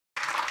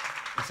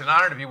an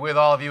honor to be with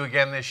all of you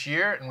again this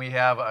year, and we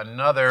have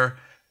another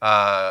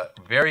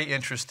very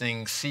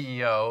interesting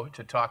CEO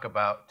to talk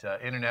about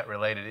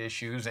internet-related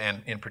issues,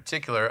 and in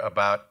particular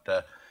about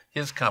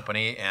his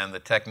company and the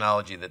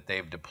technology that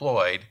they've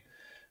deployed.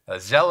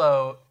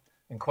 Zello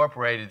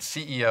Incorporated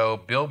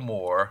CEO Bill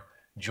Moore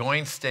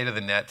joined State of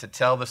the Net to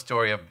tell the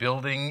story of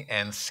building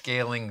and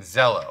scaling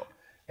Zello,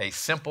 a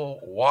simple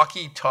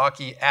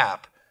walkie-talkie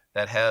app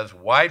that has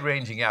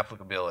wide-ranging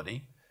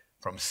applicability,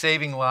 from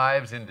saving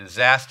lives in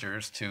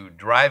disasters to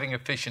driving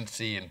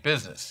efficiency in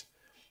business.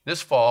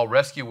 This fall,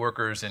 rescue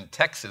workers in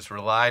Texas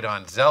relied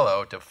on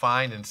Zello to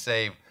find and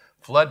save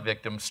flood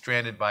victims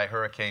stranded by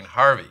Hurricane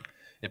Harvey.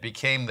 It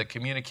became the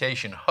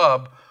communication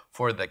hub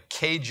for the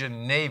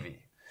Cajun Navy.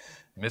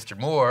 Mr.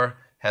 Moore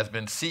has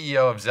been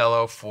CEO of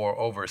Zello for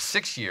over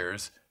 6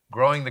 years,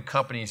 growing the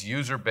company's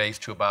user base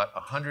to about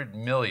 100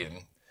 million.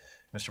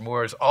 Mr.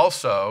 Moore is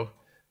also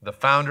the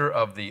founder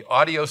of the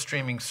audio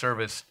streaming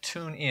service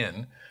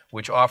TuneIn,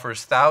 which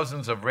offers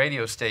thousands of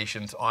radio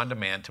stations on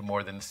demand to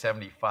more than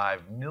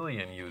 75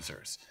 million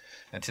users.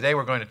 And today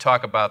we're going to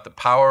talk about the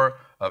power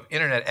of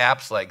internet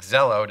apps like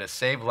Zello to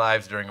save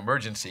lives during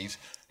emergencies,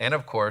 and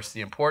of course the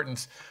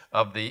importance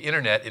of the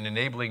internet in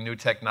enabling new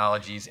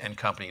technologies and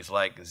companies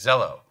like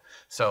Zello.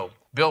 So,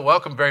 Bill,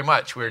 welcome very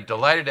much. We're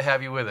delighted to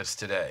have you with us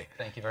today.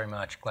 Thank you very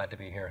much. Glad to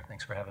be here.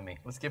 Thanks for having me.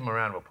 Let's give him a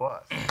round of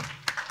applause.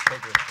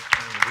 Thank you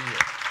for being here.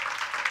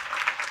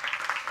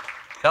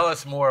 Tell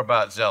us more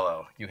about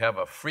Zello. You have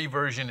a free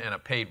version and a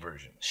paid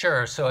version.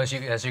 Sure. So as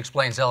you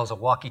explained, Zello is a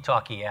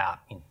walkie-talkie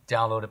app. You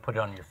download it, put it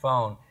on your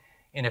phone.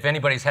 And if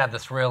anybody's had the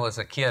thrill as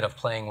a kid of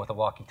playing with a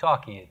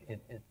walkie-talkie,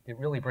 it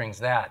really brings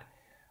that.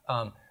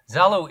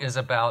 Zello is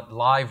about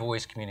live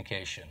voice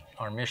communication.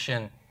 Our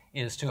mission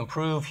is to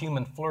improve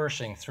human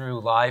flourishing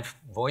through live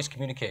voice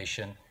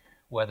communication,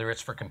 whether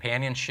it's for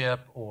companionship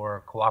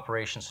or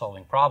cooperation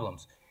solving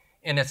problems.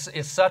 And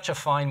it's such a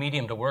fine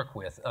medium to work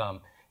with.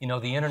 You know,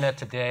 the internet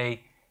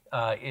today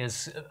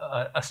is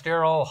a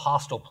sterile,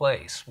 hostile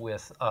place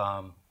with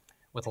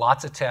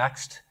lots of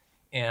text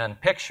and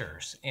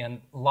pictures.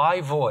 And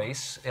live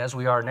voice, as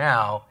we are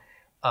now,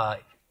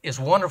 is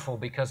wonderful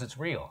because it's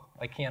real.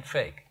 I can't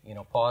fake. You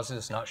know,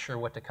 pauses, not sure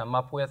what to come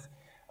up with.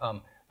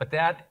 But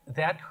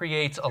that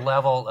creates a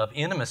level of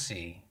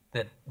intimacy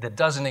that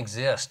doesn't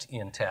exist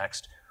in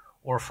text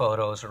or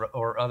photos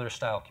or other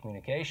style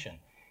communication.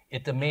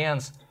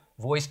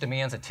 Voice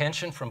demands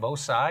attention from both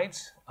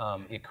sides.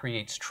 It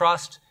creates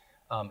trust.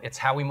 It's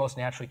how we most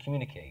naturally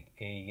communicate.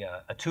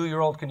 A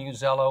 2-year-old can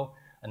use Zello.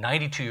 A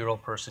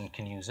 92-year-old person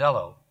can use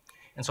Zello.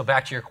 And so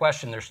back to your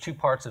question, there's two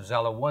parts of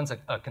Zello. One's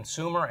a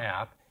consumer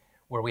app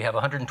where we have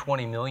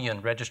 120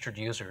 million registered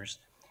users.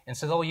 And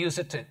so they'll use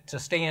it to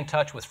stay in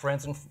touch with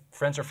friends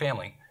or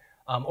family,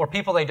 or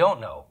people they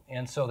don't know.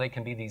 And so they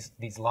can be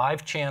these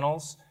live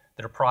channels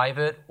that are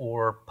private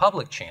or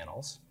public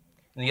channels.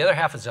 And the other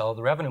half of Zello,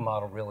 the revenue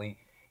model really,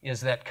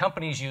 is that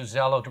companies use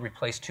Zello to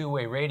replace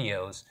two-way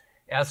radios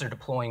as they're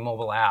deploying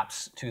mobile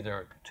apps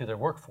to their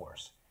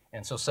workforce.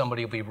 And so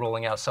somebody will be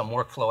rolling out some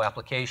workflow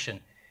application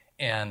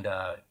and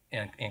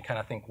kind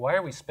of think, why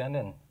are we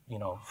spending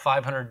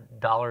 $500,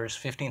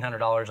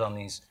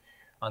 $1,500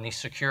 on these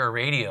secure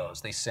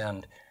radios? They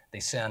send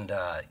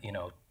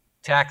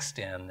text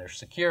and they're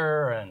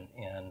secure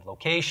and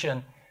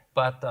location,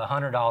 but the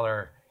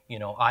 $100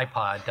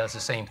 iPod does the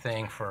same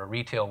thing for a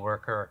retail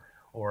worker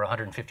or a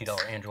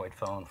 $150 Android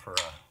phone for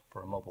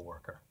a mobile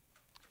worker.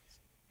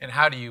 And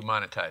how do you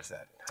monetize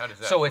that? How does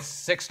that So work?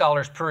 it's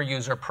 $6 per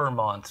user per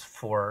month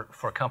for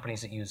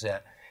companies that use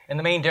that. And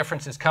the main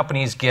difference is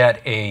companies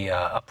get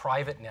a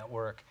private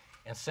network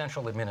and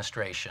central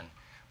administration.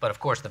 But of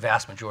course, the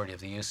vast majority of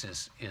the use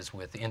is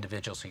with the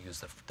individuals who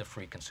use the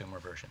free consumer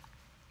version.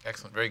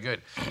 Excellent, very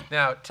good.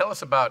 Now, tell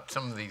us about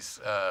some of these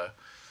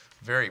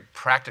very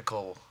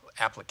practical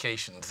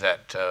applications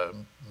that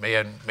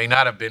may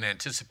not have been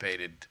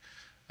anticipated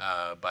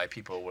by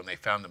people when they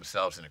found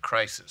themselves in a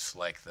crisis,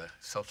 like the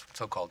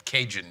so-called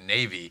Cajun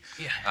Navy,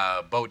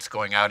 boats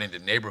going out into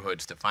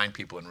neighborhoods to find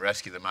people and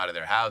rescue them out of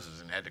their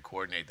houses, and had to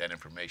coordinate that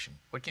information.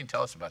 What can you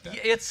tell us about that?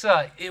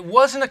 It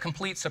wasn't a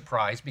complete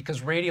surprise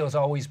because radio has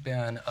always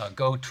been a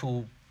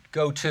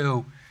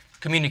go-to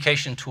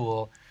communication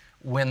tool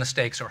when the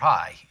stakes are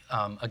high.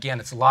 Again,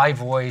 it's live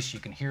voice. You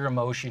can hear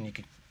emotion. You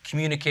can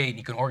communicate.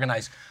 You can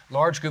organize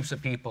large groups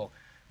of people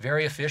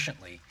very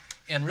efficiently.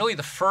 And really,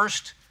 the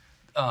first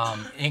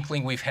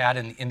inkling we've had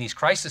in these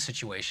crisis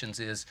situations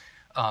is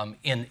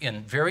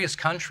in various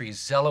countries,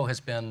 Zello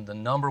has been the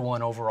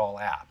 #1 overall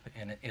app.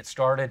 And it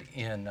started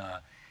in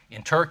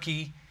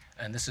Turkey,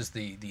 and this is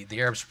the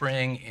Arab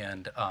Spring,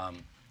 and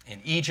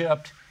in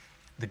Egypt.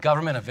 The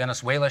government of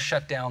Venezuela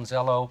shut down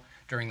Zello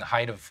during the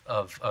height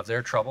of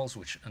their troubles,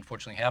 which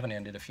unfortunately haven't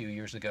ended a few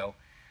years ago.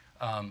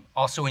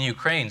 Also in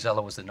Ukraine,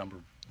 Zello was the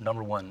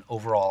number one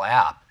overall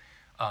app.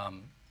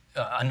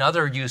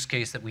 Another use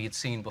case that we had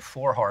seen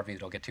before Harvey,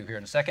 that I'll get to here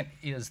in a second,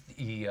 is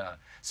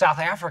South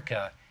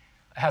Africa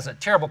has a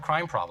terrible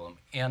crime problem,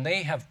 and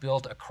they have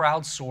built a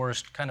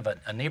crowdsourced kind of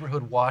a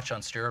neighborhood watch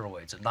on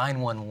steroids, a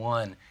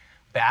 911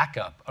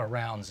 backup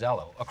around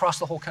Zello across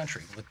the whole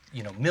country with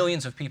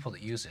millions of people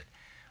that use it.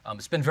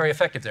 It's been very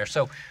effective there.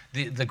 So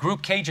the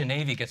group Cajun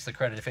Navy gets the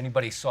credit. If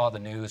anybody saw the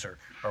news or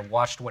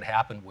watched what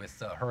happened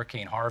with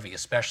Hurricane Harvey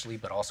especially,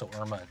 but also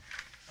Irma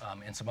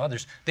and some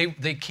others,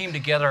 they came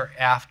together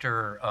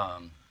after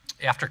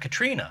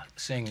Katrina,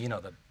 seeing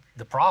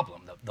the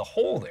problem, the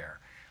hole there.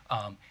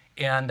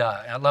 And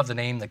I love the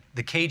name,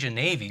 the Cajun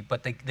Navy,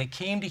 but they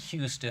came to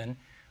Houston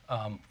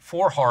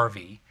for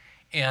Harvey.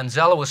 And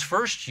Zello was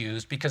first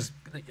used because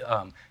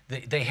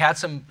they had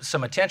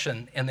some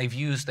attention, and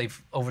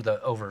they've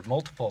over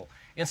multiple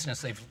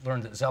incidents they've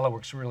learned that Zello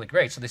works really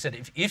great. So they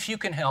said if you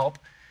can help,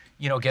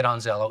 get on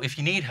Zello. If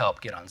you need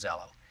help, get on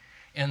Zello.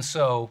 And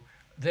so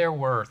there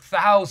were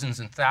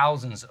thousands and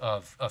thousands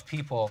of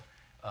people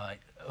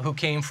who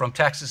came from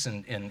Texas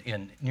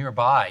and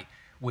nearby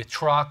with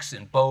trucks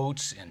and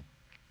boats and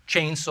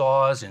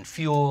chainsaws and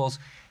fuels.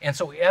 And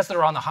so as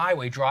they're on the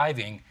highway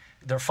driving,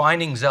 they're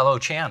finding Zello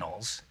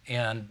channels,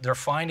 and they're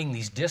finding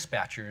these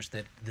dispatchers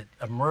that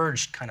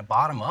emerged kind of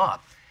bottom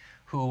up,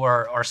 who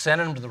are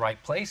sending them to the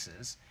right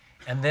places.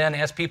 And then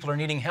as people are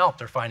needing help,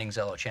 they're finding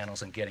Zello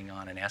channels and getting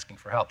on and asking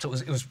for help. So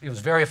it was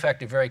very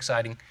effective, very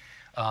exciting.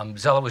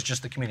 Zello was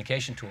just the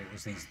communication tool. It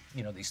was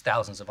these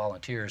thousands of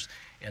volunteers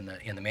in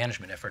the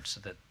management efforts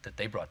that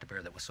they brought to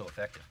bear that was so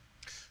effective.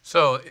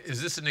 So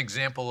is this an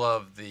example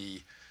of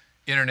the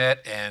internet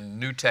and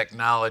new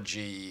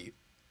technology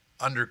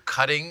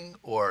undercutting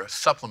or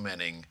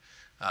supplementing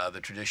the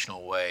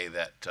traditional way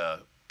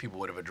that people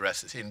would have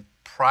addressed this? In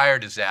prior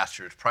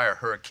disasters, prior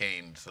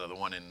hurricanes, the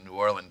one in New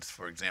Orleans,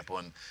 for example,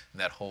 and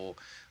that whole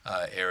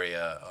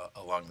area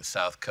along the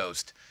South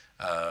Coast,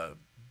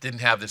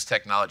 didn't have this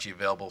technology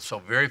available, so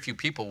very few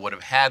people would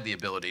have had the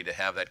ability to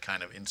have that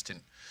kind of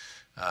instant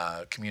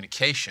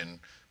communication,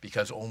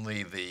 because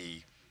only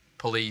the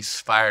police,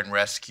 fire and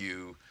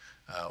rescue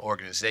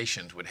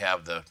organizations would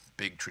have the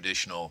big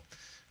traditional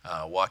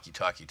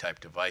walkie-talkie type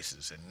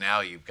devices. And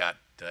now you've got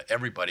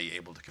everybody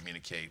able to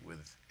communicate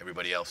with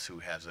everybody else who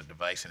has a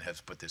device and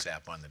has put this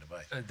app on the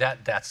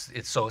device.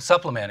 It's so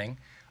supplementing.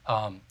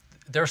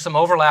 There's some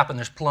overlap, and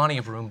there's plenty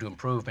of room to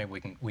improve.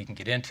 Maybe we can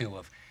get into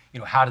of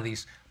how do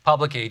these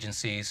public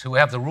agencies who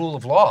have the rule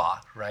of law,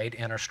 right,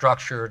 and are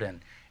structured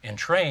and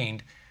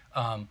trained,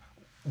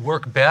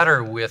 work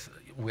better with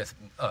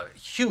a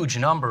huge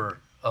number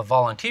of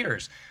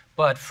volunteers.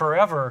 But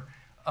forever,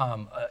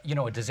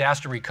 a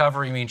disaster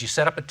recovery means you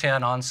set up a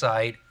tent on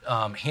site,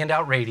 hand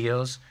out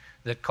radios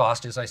that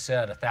cost, as I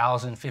said,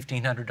 $1,000,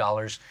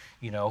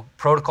 $1,500.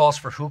 Protocols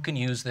for who can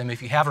use them.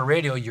 If you have a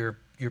radio, you're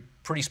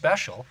pretty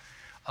special,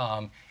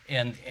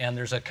 and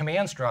there's a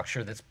command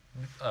structure that's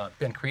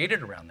been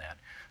created around that.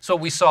 So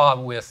we saw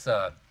with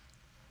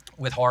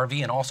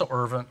Harvey and also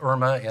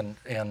Irma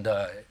and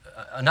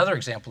another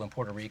example in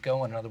Puerto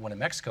Rico and another one in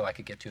Mexico I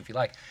could get to if you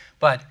like.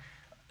 But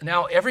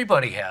now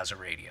everybody has a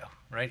radio,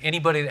 right?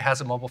 Anybody that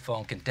has a mobile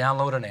phone can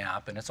download an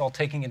app, and it's all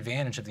taking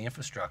advantage of the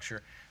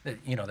infrastructure that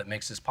that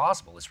makes this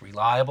possible. It's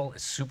reliable,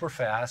 it's super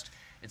fast,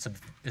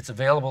 it's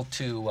available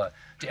to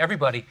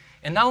everybody,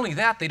 and not only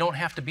that, they don't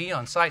have to be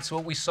on site. So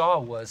what we saw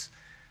was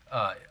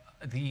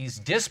these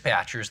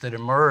dispatchers that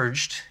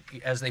emerged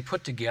as they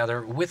put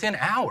together within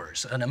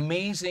hours an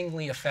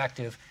amazingly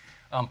effective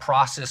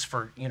process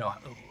for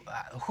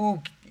who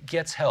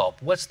gets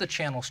help, what's the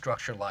channel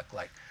structure look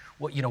like.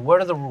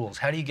 What are the rules?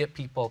 How do you get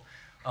people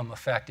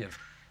effective?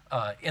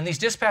 And these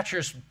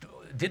dispatchers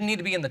didn't need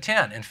to be in the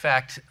tent. In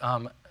fact,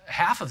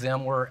 half of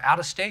them were out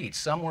of state.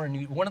 Some were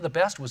one of the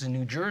best was in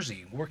New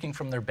Jersey, working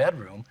from their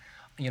bedroom,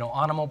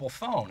 on a mobile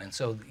phone. And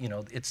so,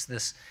 it's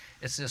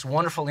this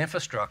wonderful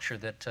infrastructure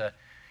that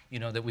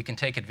that we can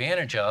take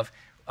advantage of.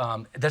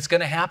 That's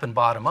going to happen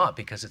bottom up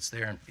because it's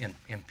there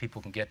and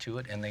people can get to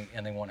it and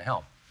they want to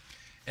help.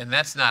 And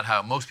that's not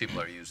how most people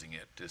are using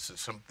it. This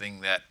is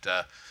something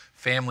that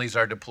families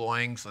are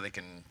deploying so they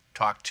can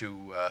talk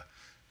to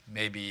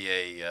maybe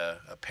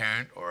a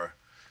parent or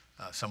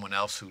someone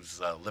else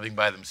who's living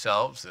by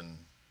themselves, and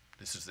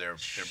this is their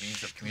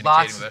means of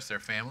communicating with us, their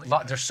family.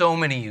 There's so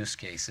many use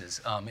cases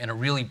and a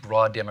really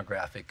broad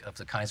demographic of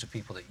the kinds of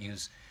people that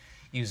use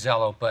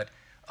Zello. But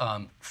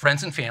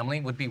friends and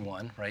family would be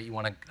one, right? You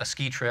want a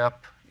ski trip.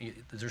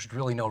 There's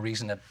really no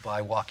reason to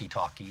buy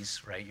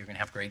walkie-talkies, right? You're going to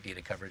have great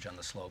data coverage on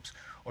the slopes.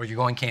 Or you're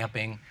going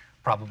camping,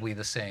 probably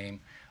the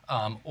same.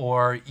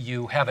 Or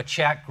you have a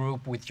chat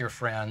group with your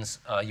friends.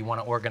 You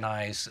want to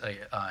organize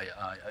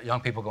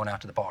young people going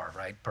out to the bar,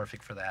 right?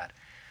 Perfect for that.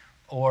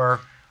 Or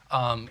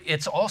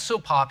it's also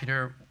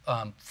popular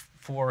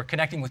for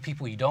connecting with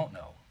people you don't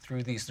know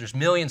through these. There's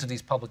millions of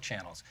these public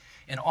channels.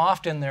 And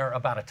often they're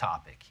about a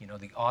topic.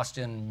 The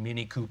Austin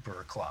Mini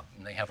Cooper Club,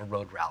 and they have a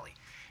road rally.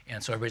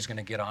 And so everybody's going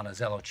to get on a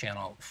Zello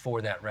channel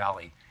for that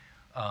rally.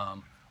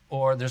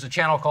 Or there's a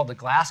channel called the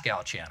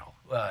Glasgow channel,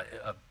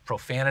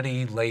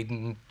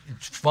 profanity-laden,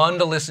 fun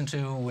to listen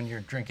to when you're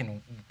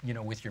drinking,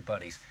 with your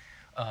buddies.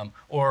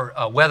 Or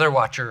Weather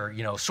Watcher,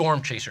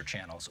 Storm Chaser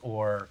channels,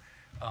 or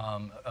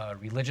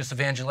religious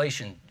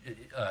evangelization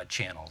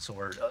channels,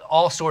 or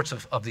all sorts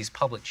of these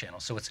public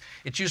channels. So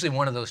it's usually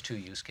one of those two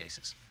use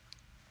cases.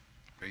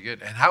 Very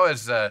good. And how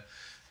has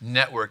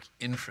network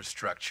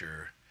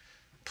infrastructure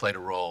played a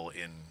role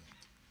in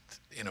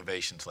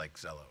innovations like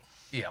Zello?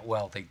 Yeah,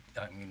 well,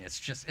 I mean,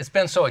 it's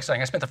been so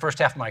exciting. I spent the first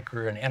half of my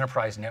career in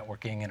enterprise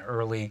networking and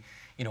early,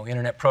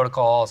 internet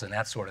protocols and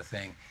that sort of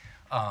thing.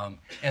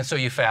 And so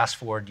you fast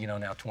forward,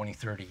 now 20,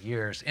 30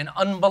 years, and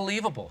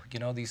unbelievable,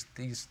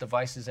 these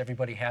devices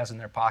everybody has in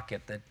their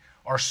pocket that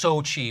are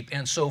so cheap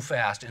and so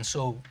fast and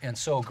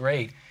so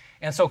great.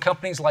 And so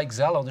companies like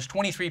Zello, there's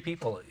 23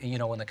 people,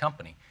 in the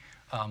company,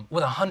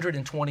 with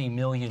 120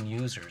 million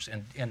users,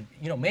 and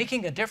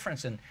making a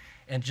difference and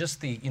just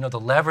the the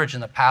leverage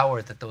and the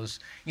power that those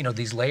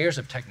these layers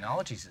of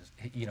technologies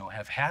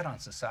have had on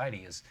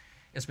society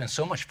it's been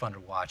so much fun to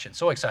watch and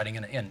so exciting,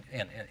 and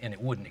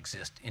it wouldn't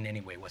exist in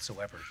any way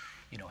whatsoever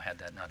had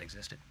that not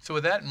existed. So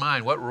with that in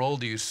mind, what role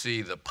do you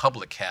see the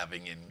public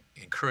having in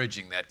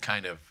encouraging that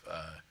kind of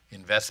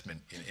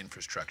investment in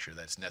infrastructure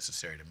that's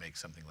necessary to make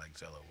something like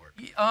Zello work?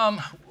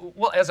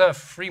 Well, as a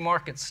free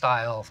market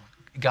style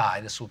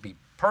guy, this will be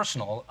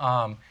personal.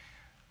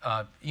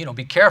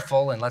 Be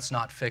careful and let's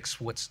not fix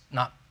what's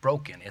not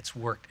broken. It's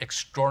worked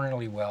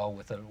extraordinarily well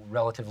with a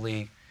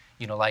relatively,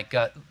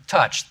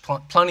 touch,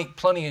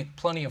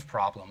 plenty of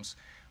problems.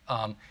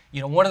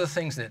 One of the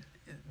things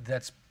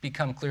that's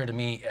become clear to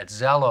me at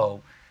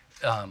Zello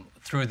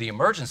through the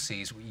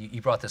emergencies,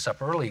 you brought this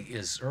up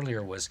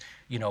earlier, was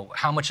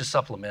how much a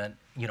supplement,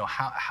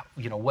 how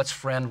what's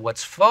friend,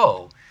 what's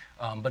foe,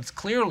 but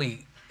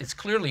it's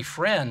clearly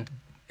friend,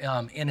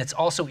 and it's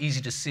also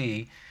easy to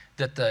see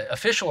that the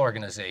official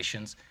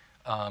organizations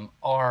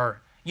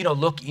are,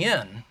 look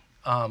in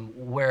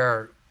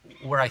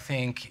where I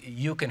think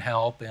you can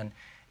help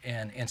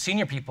and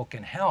senior people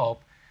can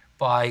help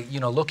by,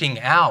 looking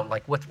out,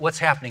 like what's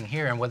happening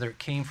here and whether it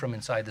came from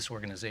inside this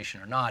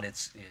organization or not.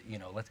 It's,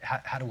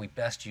 how do we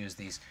best use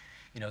these,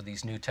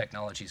 these new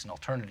technologies and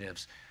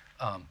alternatives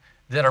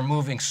that are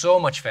moving so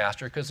much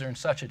faster because they're in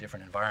such a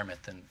different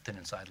environment than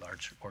inside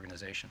large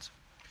organizations.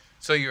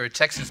 So you're a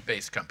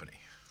Texas-based company.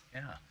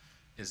 Yeah.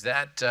 Is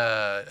that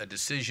a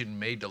decision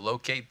made to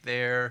locate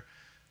there,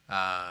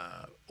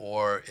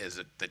 or is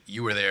it that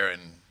you were there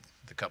and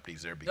the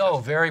company's there because? No,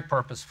 very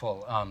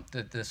purposeful.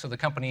 So the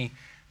company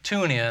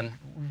TuneIn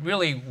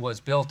really was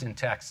built in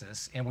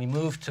Texas, and we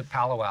moved to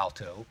Palo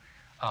Alto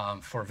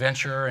for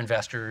venture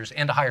investors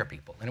and to hire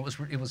people. And it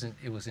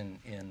was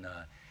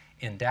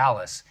in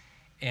Dallas,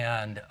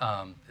 and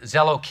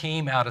Zello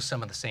came out of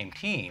some of the same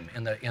team.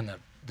 And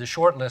the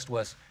short list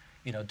was,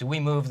 do we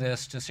move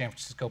this to San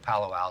Francisco,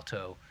 Palo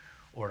Alto,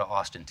 or to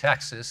Austin,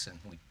 Texas? And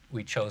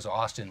we chose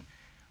Austin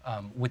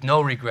with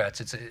no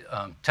regrets.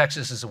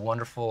 Texas is a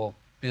wonderful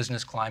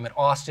business climate.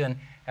 Austin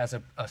has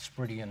a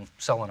pretty, and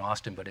so in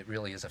Austin, but it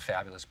really is a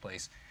fabulous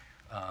place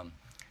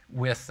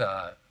with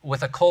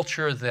a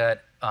culture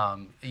that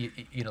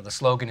the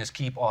slogan is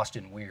 "Keep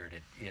Austin Weird."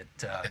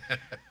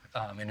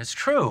 And it's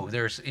true.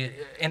 There's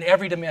in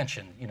every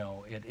dimension.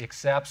 It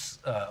accepts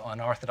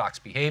unorthodox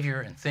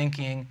behavior and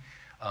thinking.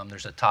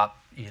 There's a top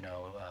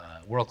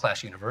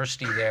world-class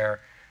university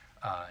there.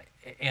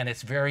 And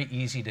it's very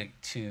easy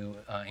to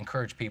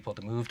encourage people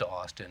to move to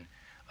Austin,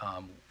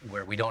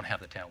 where we don't have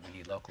the talent we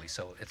need locally.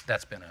 So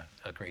that's been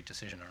a great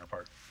decision on our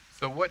part.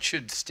 So what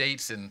should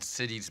states and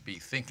cities be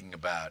thinking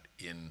about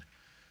in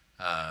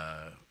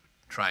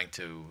trying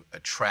to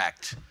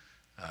attract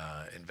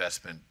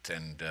investment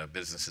and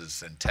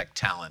businesses and tech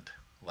talent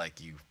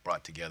like you've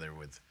brought together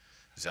with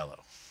Zello?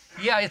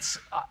 Yeah,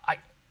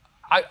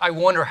 I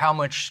wonder how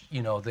much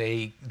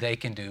they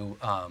can do.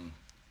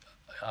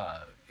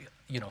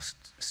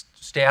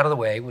 Stay out of the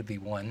way would be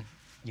one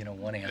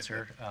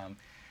answer.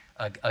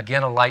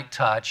 Again, a light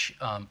touch.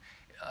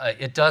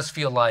 It does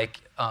feel like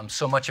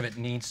so much of it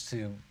needs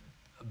to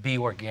be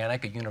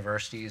organic. A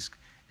university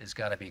has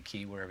got to be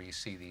key wherever you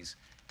see these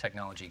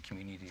technology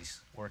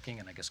communities working,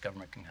 and I guess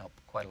government can help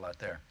quite a lot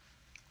there.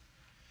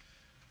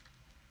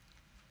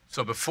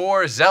 So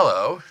before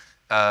Zello,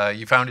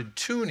 you founded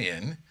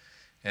TuneIn,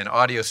 an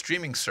audio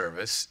streaming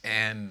service,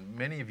 and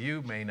many of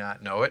you may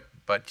not know it,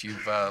 but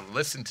you've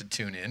listened to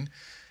TuneIn.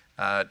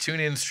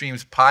 TuneIn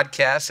streams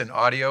podcasts and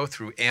audio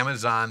through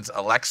Amazon's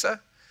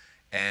Alexa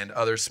and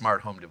other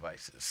smart home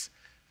devices.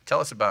 Tell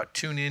us about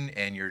TuneIn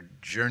and your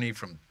journey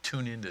from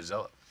TuneIn to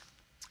Zello.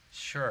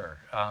 Sure.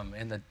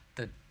 And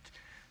the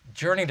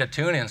journey to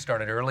TuneIn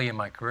started early in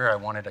my career. I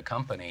wanted a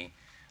company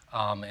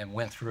and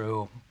went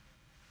through,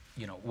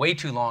 way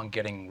too long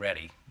getting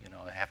ready.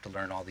 I have to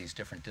learn all these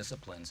different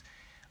disciplines.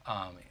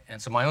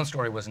 And so my own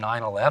story was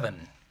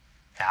 9/11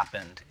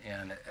 happened,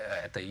 and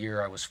at the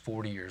year I was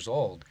 40 years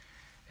old,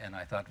 and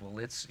I thought, well,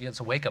 it's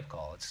a wake-up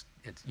call. It's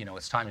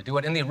time to do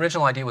it. And the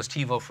original idea was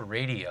TiVo for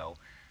radio,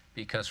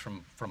 because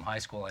from high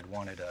school I'd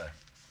wanted a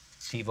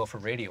TiVo for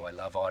radio. I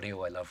love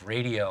audio. I love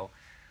radio,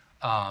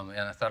 and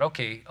I thought,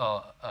 okay, it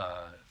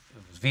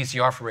was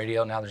VCR for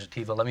radio. Now there's a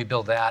TiVo. Let me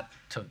build that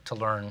to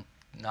learn.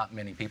 Not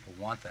many people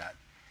want that,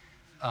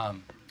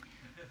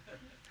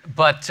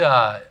 but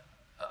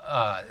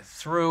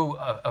through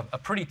a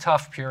pretty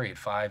tough period,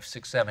 5,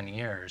 6, 7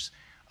 years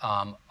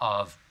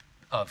of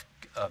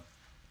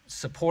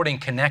supporting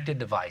connected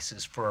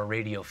devices for a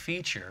radio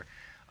feature,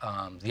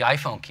 the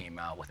iPhone came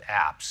out with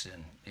apps,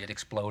 and it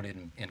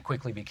exploded and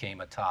quickly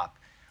became a top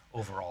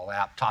overall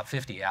app, top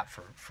 50 app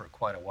for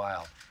quite a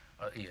while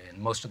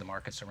in most of the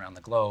markets around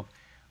the globe.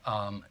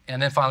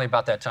 And then finally,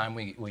 about that time,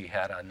 we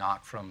had a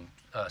knock from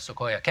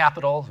Sequoia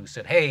Capital, who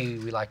said, "Hey,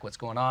 we like what's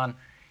going on.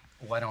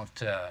 Why don't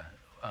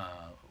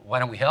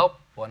we help?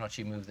 Why don't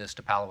you move this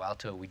to Palo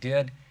Alto?" We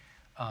did.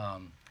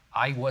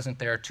 I wasn't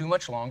there too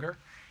much longer,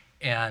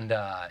 and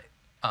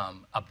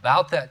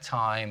about that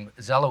time,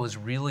 Zello was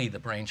really the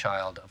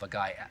brainchild of a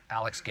guy,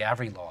 Alex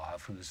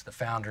Gavrilov, who's the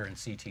founder and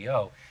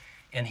CTO,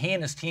 and he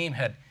and his team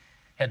had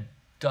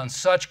done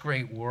such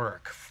great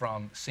work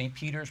from St.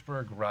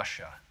 Petersburg,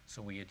 Russia.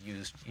 So we had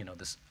used,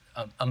 this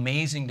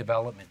amazing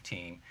development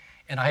team,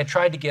 and I had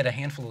tried to get a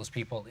handful of those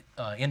people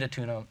into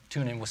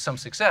TuneIn with some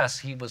success.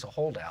 He was a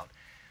holdout.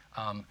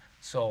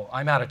 So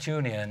I'm out of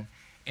TuneIn,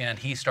 and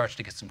he starts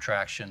to get some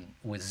traction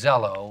with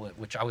Zello,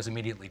 which I was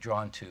immediately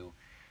drawn to,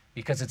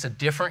 because it's a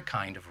different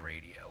kind of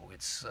radio.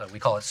 It's we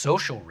call it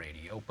social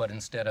radio, but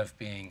instead of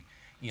being,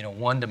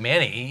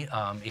 one-to-many,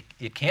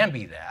 it can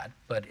be that,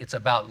 but it's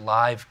about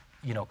live,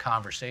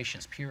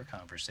 conversations, peer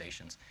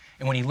conversations.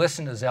 And when you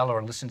listen to Zello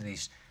or listen to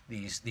these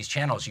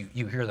channels,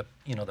 you hear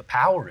the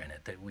power in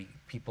it, that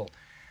people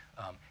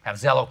have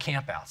Zello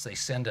campouts. They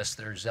send us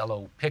their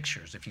Zello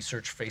pictures. If you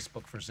search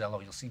Facebook for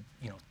Zello, you'll see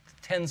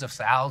tens of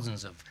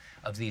thousands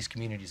of these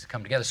communities that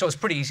come together. So it's a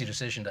pretty easy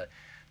decision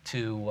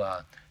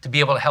to be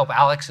able to help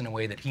Alex in a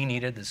way that he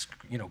needed, this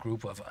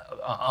group of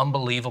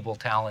unbelievable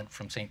talent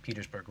from St.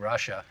 Petersburg,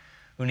 Russia,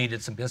 who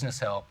needed some business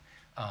help,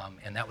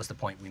 and that was the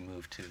point we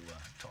moved to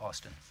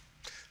Austin.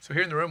 So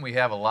here in the room we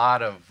have a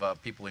lot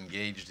of people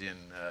engaged in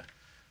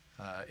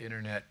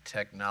internet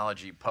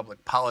technology,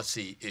 public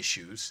policy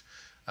issues,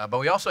 but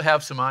we also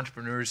have some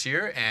entrepreneurs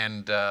here,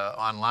 and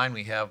online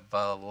we have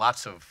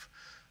lots of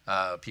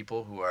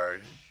people who are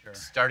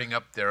starting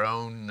up their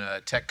own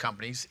tech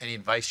companies. Any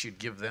advice you'd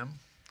give them?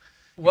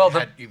 Well,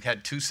 you've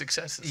had 2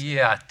 successes.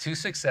 Yeah, 2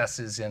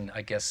 successes, and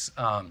I guess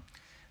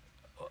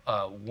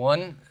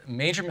one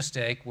major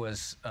mistake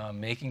was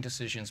making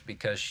decisions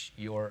because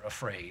you're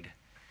afraid,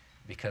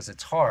 because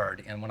it's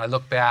hard. And when I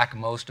look back,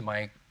 most of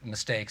my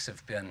mistakes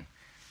have been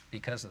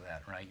because of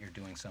that, right? You're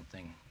doing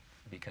something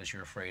because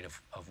you're afraid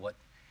of what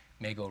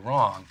may go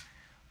wrong.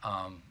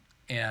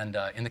 And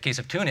in the case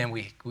of TuneIn,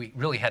 we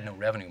really had no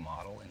revenue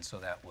model, and so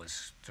there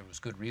was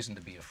good reason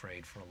to be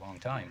afraid for a long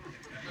time.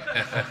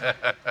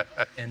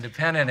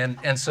 Independent,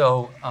 and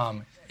so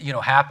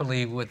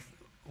happily with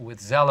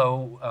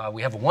Zello,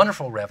 we have a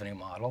wonderful revenue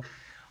model,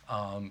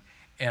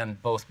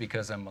 and both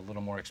because I'm a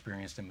little more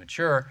experienced and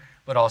mature,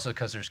 but also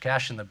because there's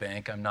cash in the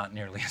bank, I'm not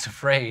nearly as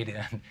afraid,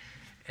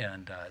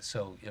 and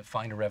so you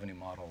find a revenue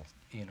model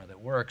that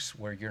works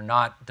where you're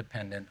not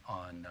dependent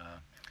on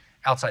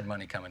outside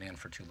money coming in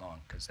for too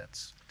long, because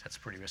that's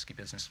pretty risky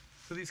business.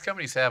 So these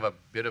companies have a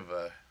bit of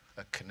a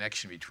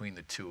connection between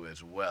the two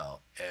as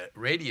well.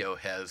 Radio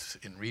has,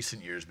 in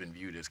recent years, been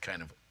viewed as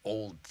kind of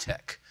old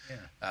tech,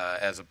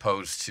 as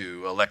opposed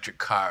to electric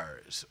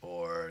cars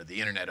or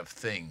the Internet of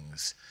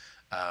Things.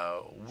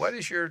 What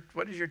is your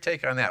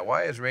take on that?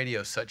 Why is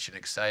radio such an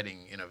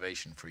exciting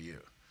innovation for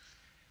you?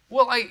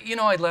 Well,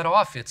 I let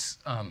off. It's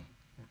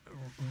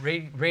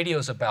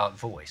radio's about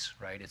voice,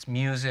 right? It's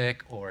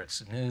music, or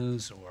it's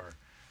news, or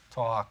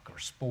talk, or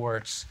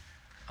sports,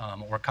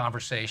 or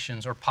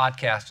conversations, or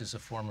podcast is a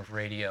form of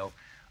radio.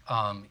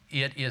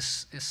 It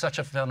is such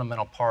a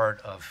fundamental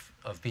part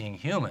of being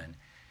human,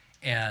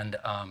 and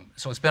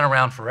so it's been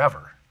around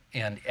forever.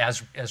 And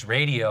as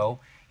radio,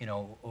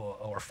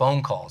 or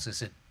phone calls,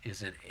 is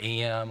it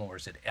AM, or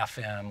is it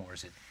FM, or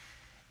is it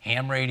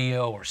ham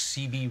radio, or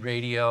CB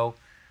radio?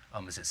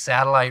 Is it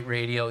satellite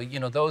radio?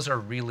 Those are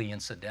really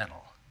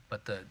incidental,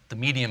 but the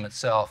medium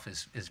itself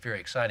is very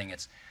exciting.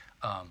 It's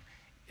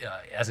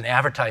as an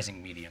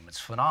advertising medium, it's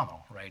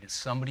phenomenal, right? It's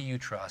somebody you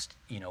trust,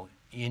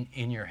 in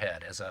your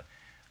head as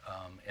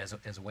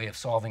a way of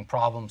solving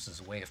problems, as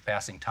a way of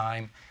passing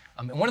time.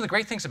 And one of the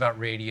great things about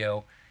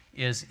radio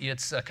is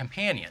it's a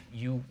companion.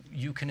 You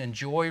can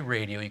enjoy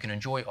radio, you can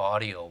enjoy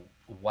audio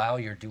while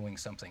you're doing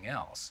something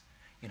else.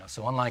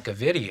 So unlike a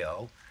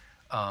video,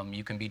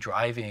 you can be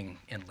driving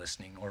and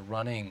listening, or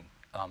running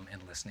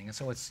and listening, and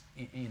so it's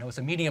it's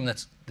a medium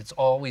that's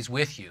always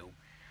with you.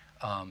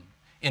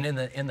 And in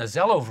the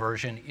Zello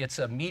version, it's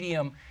a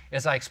medium,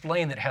 as I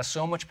explained, that has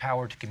so much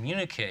power to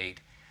communicate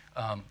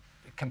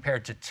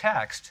compared to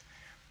text,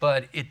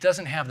 but it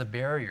doesn't have the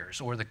barriers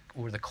or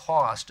the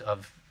cost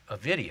of a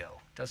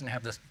video. It doesn't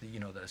have the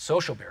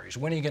social barriers.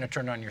 When are you going to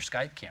turn on your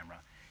Skype camera?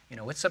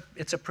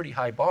 It's a pretty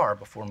high bar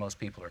before most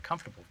people are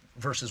comfortable.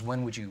 Versus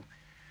when would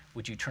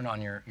you turn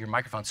on your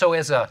microphone? So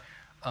as a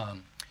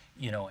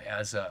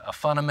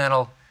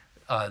fundamental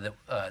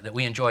that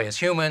we enjoy as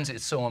humans,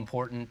 it's so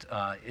important,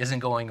 isn't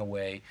going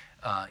away.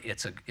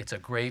 It's a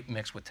great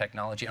mix with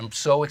technology. I'm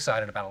so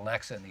excited about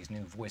Alexa and these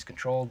new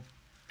voice-controlled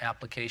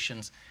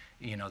applications,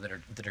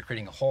 that are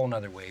creating a whole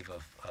nother wave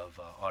of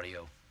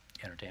audio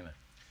entertainment.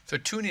 So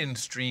TuneIn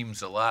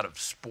streams a lot of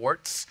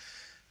sports.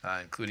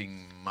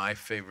 including my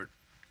favorite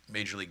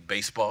Major League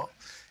Baseball.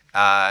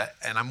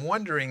 And I'm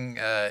wondering,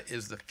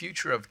 is the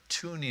future of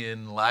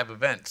tune-in live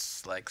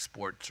events like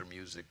sports or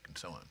music and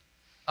so on?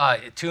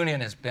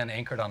 Tune-in has been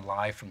anchored on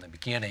live from the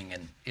beginning,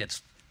 and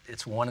it's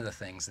one of the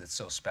things that's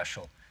so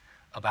special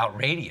about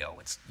radio.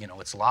 It's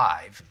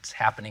live. It's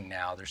happening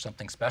now. There's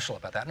something special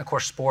about that. And of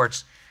course,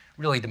 sports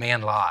really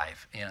demand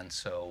live, and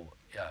so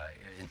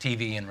in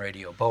TV and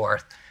radio,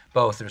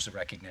 both there's a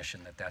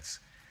recognition that that's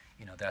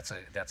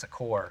a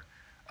core.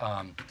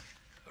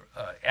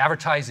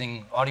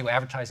 Advertising, audio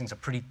advertising is a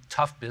pretty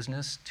tough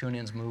business.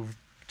 Tune-in's moved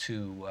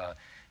to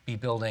be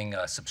building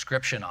a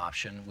subscription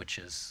option, which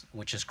is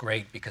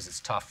great because it's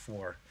tough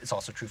it's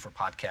also true for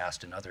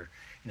podcast and other,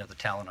 the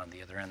talent on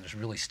the other end. There's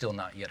really still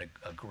not yet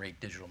a great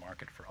digital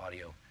market for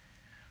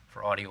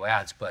audio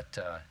ads, but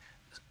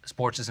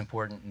sports is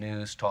important,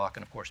 news, talk,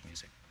 and of course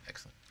music.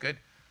 Excellent. Good.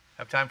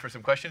 Have time for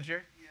some questions,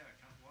 Jerry? Yeah,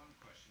 one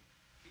question.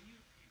 Can you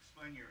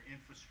explain your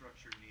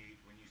infrastructure need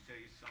when you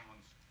say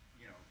someone's,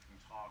 can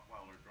talk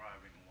while they're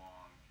driving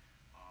along?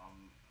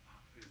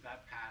 Is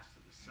that passed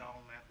to the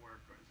cell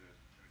network, or do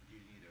you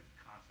need a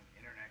constant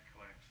internet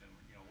connection?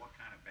 What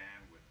kind of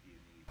bandwidth do you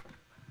need?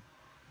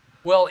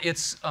 Well,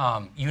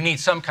 you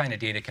need some kind of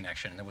data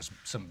connection. There was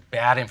some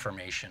bad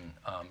information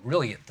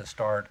really at the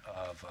start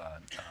of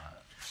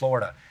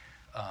Florida,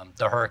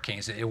 the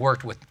hurricanes. It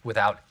worked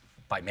without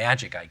by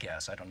magic, I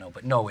guess. I don't know,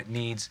 but no, it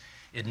needs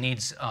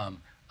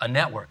a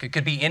network. It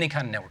could be any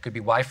kind of network. It could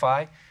be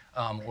Wi-Fi,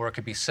 or it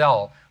could be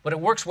cell. But it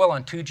works well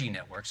on 2G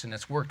networks, and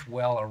it's worked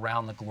well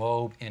around the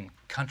globe in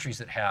countries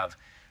that have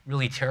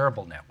really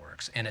terrible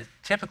networks. And it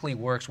typically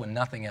works when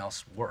nothing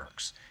else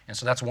works. And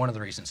so that's one of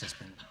the reasons it's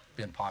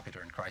been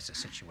popular in crisis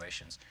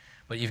situations.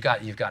 But you've got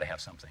to have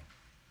something.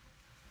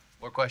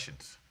 More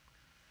questions?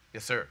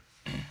 Yes, sir.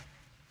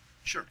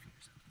 Sure.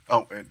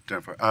 Oh,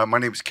 my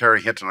name is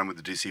Kerry Hinton. I'm with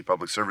the D.C.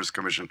 Public Service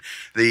Commission.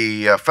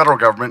 The federal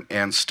government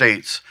and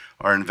states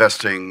are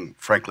investing,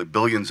 frankly,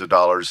 billions of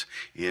dollars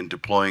in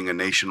deploying a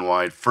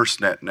nationwide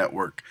FirstNet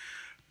network.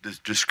 The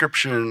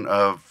description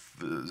of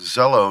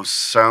Zello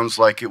sounds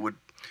like it would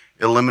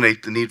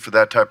eliminate the need for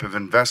that type of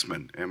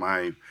investment. Am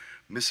I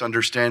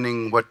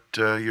misunderstanding what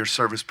your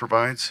service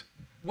provides?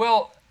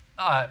 Well,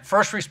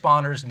 first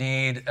responders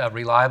need a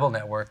reliable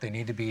network. They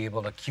need to be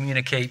able to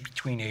communicate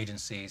between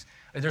agencies.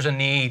 There's a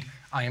need,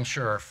 I am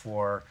sure,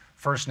 for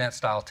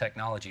FirstNet-style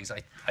technologies.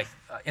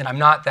 And I'm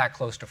not that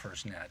close to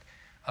FirstNet.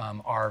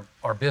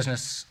 Our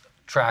business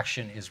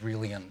traction is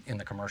really in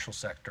the commercial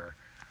sector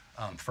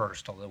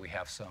first, although we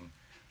have some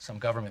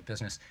government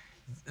business.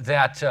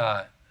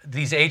 That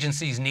these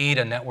agencies need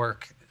a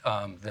network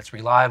that's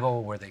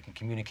reliable, where they can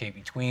communicate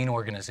between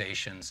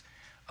organizations.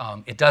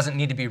 It doesn't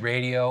need to be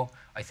radio.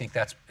 I think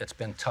it's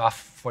been tough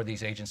for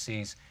these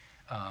agencies.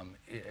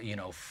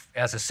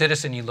 As a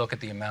citizen, you look at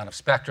the amount of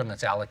spectrum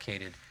that's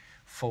allocated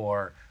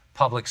for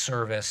public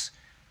service,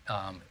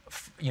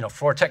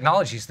 for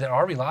technologies that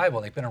are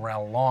reliable. They've been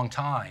around a long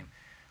time,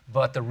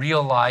 but the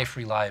real-life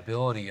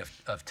reliability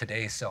of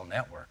today's cell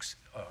networks,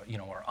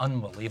 are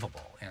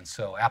unbelievable. And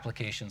so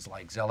applications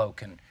like Zello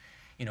can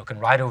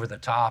ride over the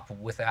top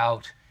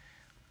without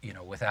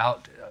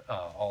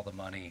all the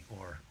money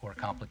or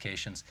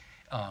complications,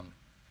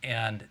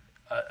 and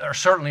are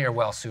certainly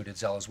well suited.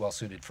 Zello is well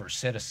suited for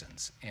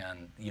citizens,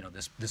 and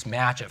this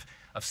match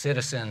of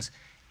citizens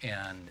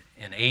and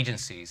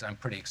agencies. I'm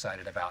pretty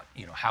excited about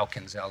how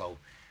can Zello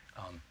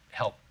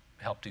help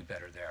do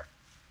better there.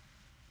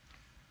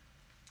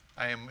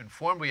 I am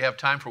informed we have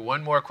time for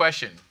one more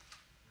question.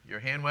 Your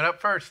hand went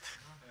up first.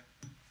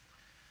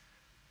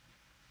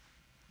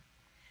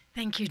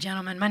 Thank you,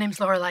 gentlemen. My name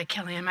is Lorelei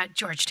Kelly. I'm at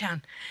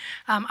Georgetown.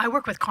 I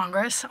work with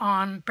Congress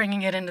on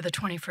bringing it into the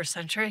 21st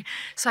century.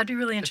 So I'd be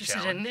really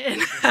interested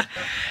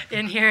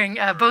in hearing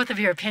both of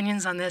your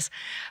opinions on this.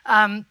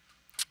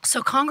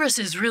 So Congress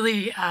is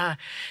really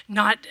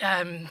not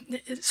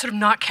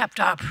kept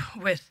up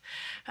with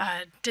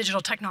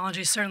digital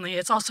technology. Certainly,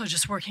 it's also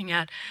just working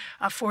at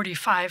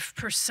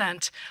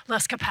 45%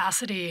 less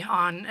capacity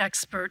on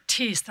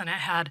expertise than it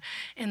had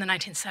in the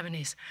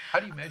 1970s. How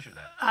do you measure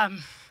that?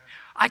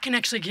 I can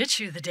actually get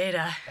you the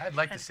data. I'd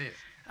like to see it.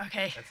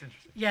 Okay. That's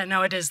interesting. Yeah,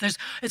 no, it is.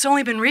 It's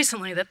only been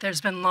recently that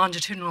there's been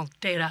longitudinal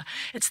data.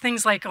 It's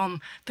things like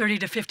 30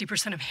 to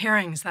 50% of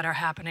hearings that are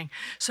happening.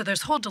 So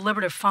there's whole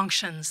deliberative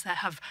functions that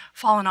have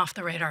fallen off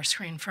the radar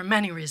screen for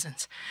many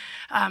reasons.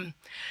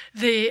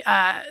 The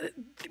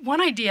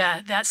one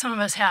idea that some of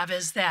us have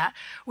is that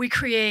we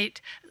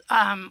create,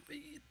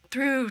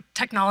 through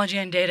technology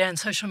and data and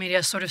social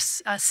media, sort of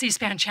a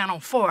C-SPAN channel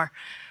 4,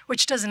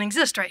 which doesn't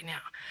exist right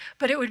now.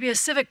 But it would be a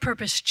civic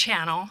purpose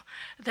channel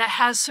that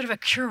has sort of a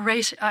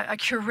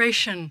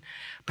curation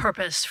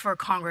purpose for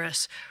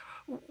Congress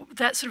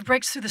that sort of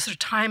breaks through the sort of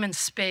time and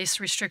space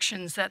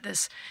restrictions that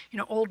this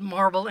old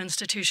marble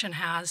institution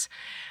has,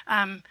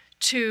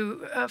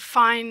 to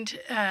find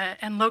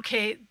and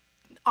locate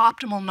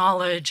optimal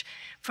knowledge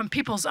from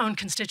people's own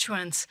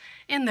constituents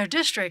in their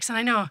districts. And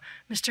I know,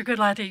 Mr.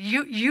 Goodlatte,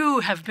 you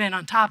have been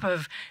on top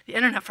of the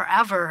internet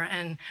forever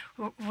and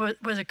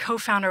was a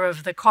co-founder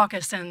of the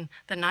Caucus in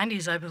the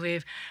 90s, I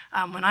believe,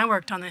 when I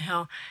worked on the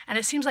Hill. And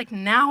it seems like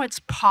now it's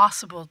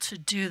possible to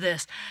do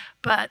this.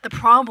 But the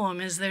problem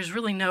is there's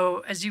really no,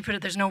 as you put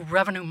it, there's no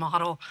revenue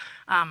model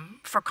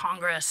for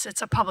Congress.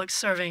 It's a public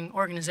serving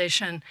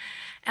organization.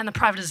 And the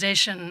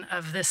privatization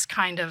of this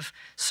kind of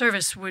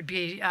service would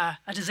be a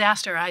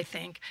disaster, I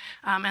think,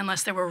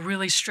 unless there were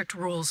really strict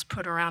rules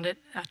put around it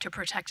to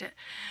protect it.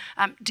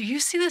 Do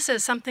you see this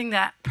as something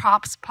that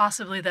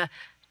possibly the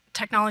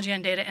technology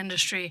and data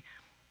industry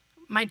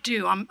might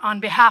do on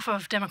behalf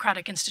of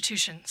democratic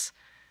institutions?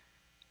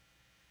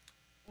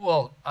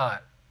 Well,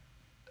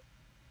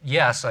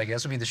 yes, I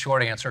guess would be the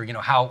short answer. You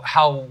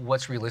know,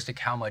 what's realistic?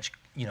 How much,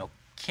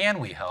 can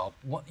we help?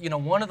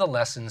 One of the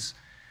lessons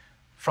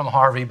from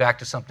Harvey back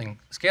to something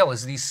scale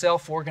is these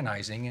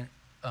self-organizing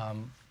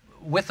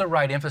with the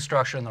right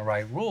infrastructure and the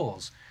right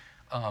rules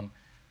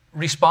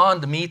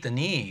respond to meet the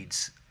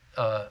needs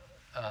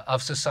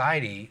of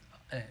society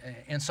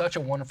in such a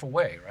wonderful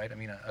way, right? I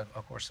mean,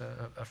 of course,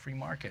 a free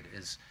market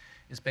is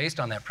based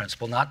on that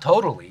principle. Not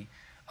totally.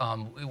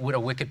 Would a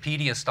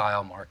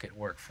Wikipedia-style market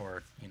work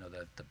for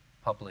the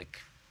public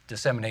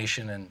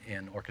dissemination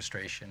and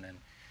orchestration and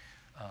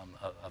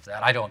of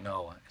that? I don't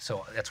know.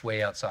 So that's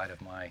way outside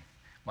of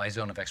my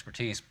zone of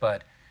expertise.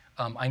 But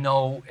I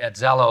know at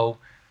Zello,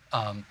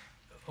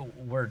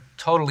 we're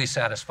totally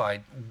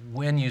satisfied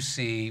when you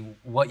see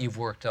what you've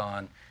worked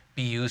on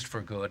be used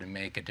for good and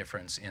make a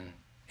difference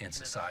in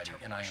society.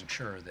 And I am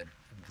sure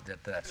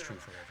that's true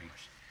for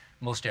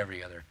most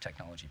every other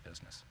technology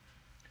business.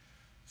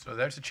 So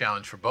there's a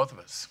challenge for both of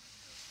us.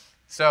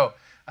 So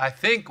I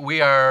think we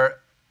are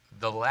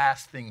the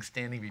last thing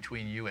standing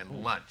between you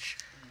and lunch.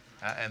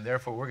 And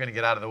therefore, we're going to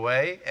get out of the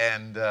way.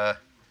 And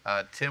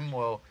Tim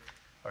will,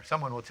 or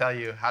someone will tell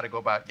you how to go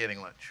about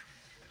getting lunch.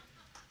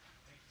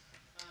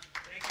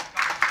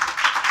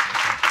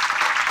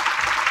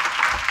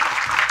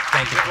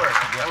 Thank you. Good work.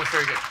 That was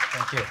very good.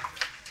 Thank you.